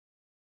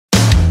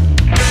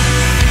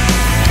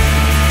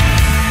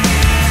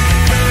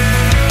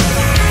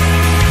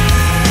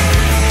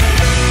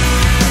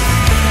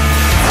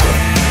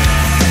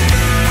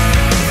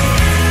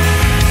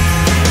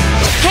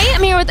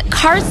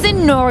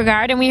Carsten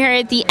Norgaard, and we're here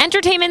at the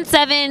Entertainment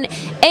 7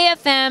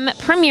 AFM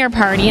premiere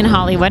party in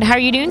Hollywood. How are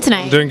you doing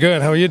tonight? I'm doing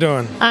good. How are you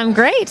doing? I'm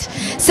great.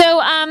 So,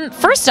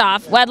 first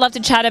off, I'd love to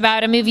chat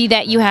about a movie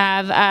that you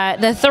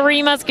have, the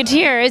Three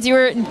Musketeers. You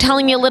were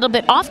telling me a little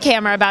bit off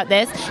camera about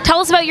this. Tell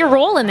us about your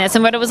role in this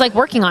and what it was like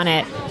working on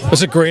it. It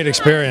was a great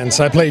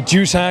experience. I played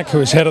Jusak,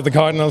 who's head of the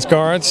Cardinals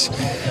Guards,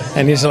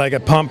 and he's like a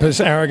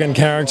pompous, arrogant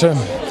character.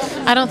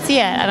 I don't see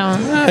it. I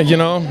don't. You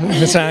know,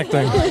 it's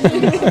acting.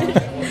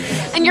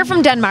 And you're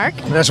from Denmark.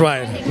 That's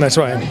right. That's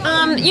right.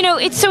 You know,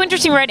 it's so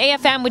interesting. We're at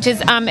AFM, which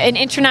is an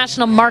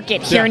international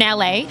market here in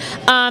LA.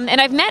 And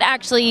I've met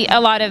actually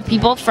a lot of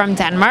people from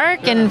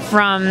Denmark and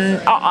from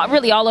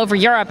really all over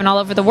Europe and all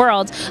over the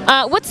world.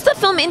 What's the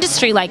film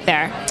industry like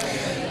there?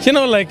 You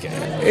know, like,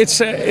 it's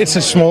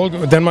a small,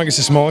 Denmark is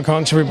a small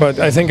country, but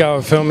I think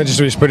our film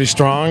industry is pretty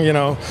strong, you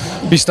know.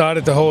 We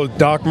started the whole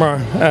Dogma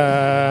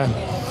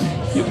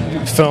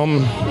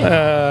film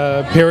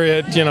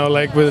period, you know,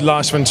 like with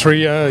Lars von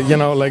Trier, you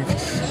know, like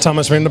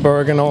Thomas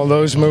Vinterberg and all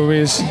those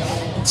movies.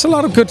 It's a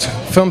lot of good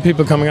film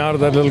people coming out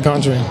of that little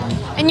country.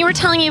 And you were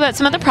telling me about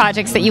some other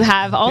projects that you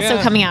have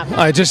also coming up.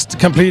 I just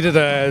completed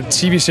a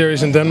TV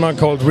series in Denmark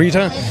called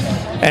Rita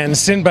and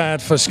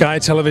Sinbad for Sky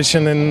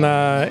Television in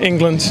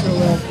England.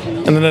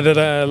 And then I did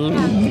a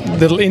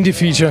little indie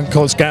feature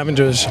called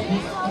Scavengers.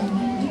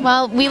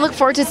 Well, we look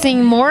forward to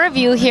seeing more of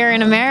you here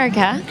in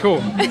America.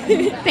 Cool.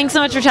 Thanks so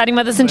much for chatting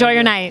with us. Enjoy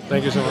your night.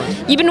 Thank you so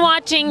much. You've been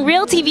watching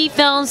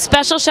RealTVfilms.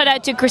 Special shout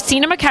out to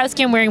Christina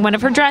Makowski. I'm wearing one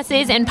of her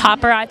dresses and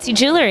paparazzi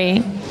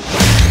jewelry.